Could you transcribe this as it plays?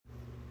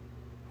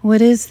What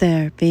is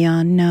there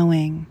beyond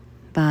knowing?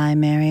 By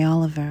Mary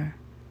Oliver.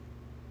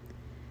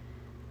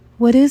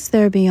 What is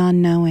there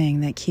beyond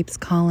knowing that keeps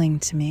calling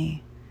to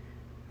me?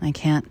 I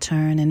can't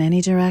turn in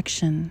any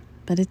direction,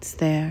 but it's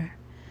there.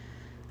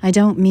 I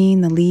don't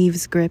mean the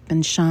leaves' grip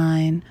and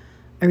shine,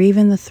 or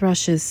even the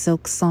thrush's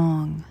silk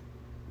song,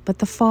 but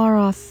the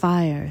far-off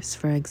fires,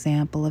 for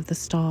example, of the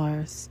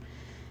stars,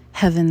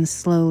 heaven's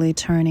slowly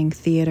turning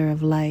theater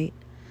of light,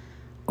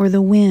 or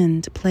the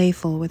wind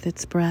playful with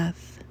its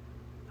breath,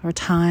 or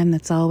time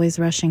that's always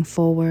rushing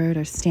forward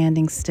or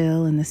standing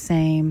still in the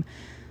same,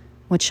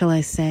 what shall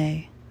I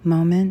say,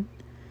 moment?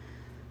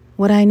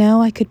 What I know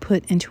I could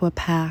put into a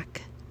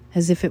pack,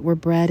 as if it were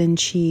bread and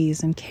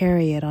cheese, and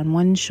carry it on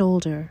one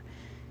shoulder,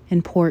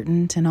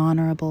 important and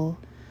honorable,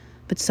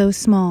 but so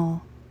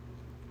small,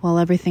 while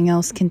everything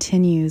else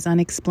continues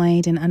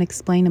unexplained and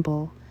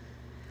unexplainable.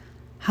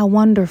 How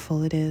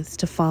wonderful it is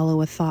to follow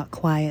a thought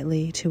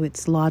quietly to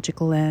its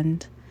logical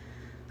end.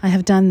 I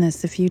have done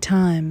this a few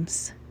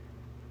times,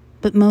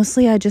 but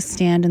mostly I just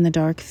stand in the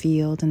dark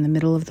field in the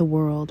middle of the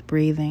world,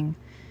 breathing,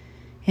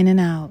 in and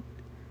out.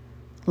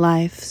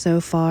 Life, so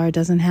far,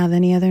 doesn't have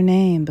any other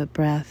name but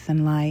breath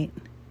and light,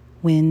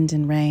 wind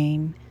and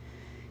rain.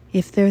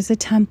 If there's a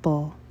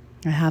temple,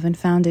 I haven't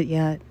found it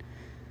yet.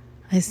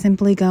 I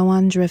simply go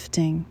on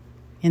drifting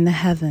in the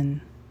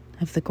heaven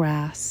of the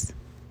grass,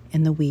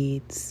 in the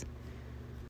weeds.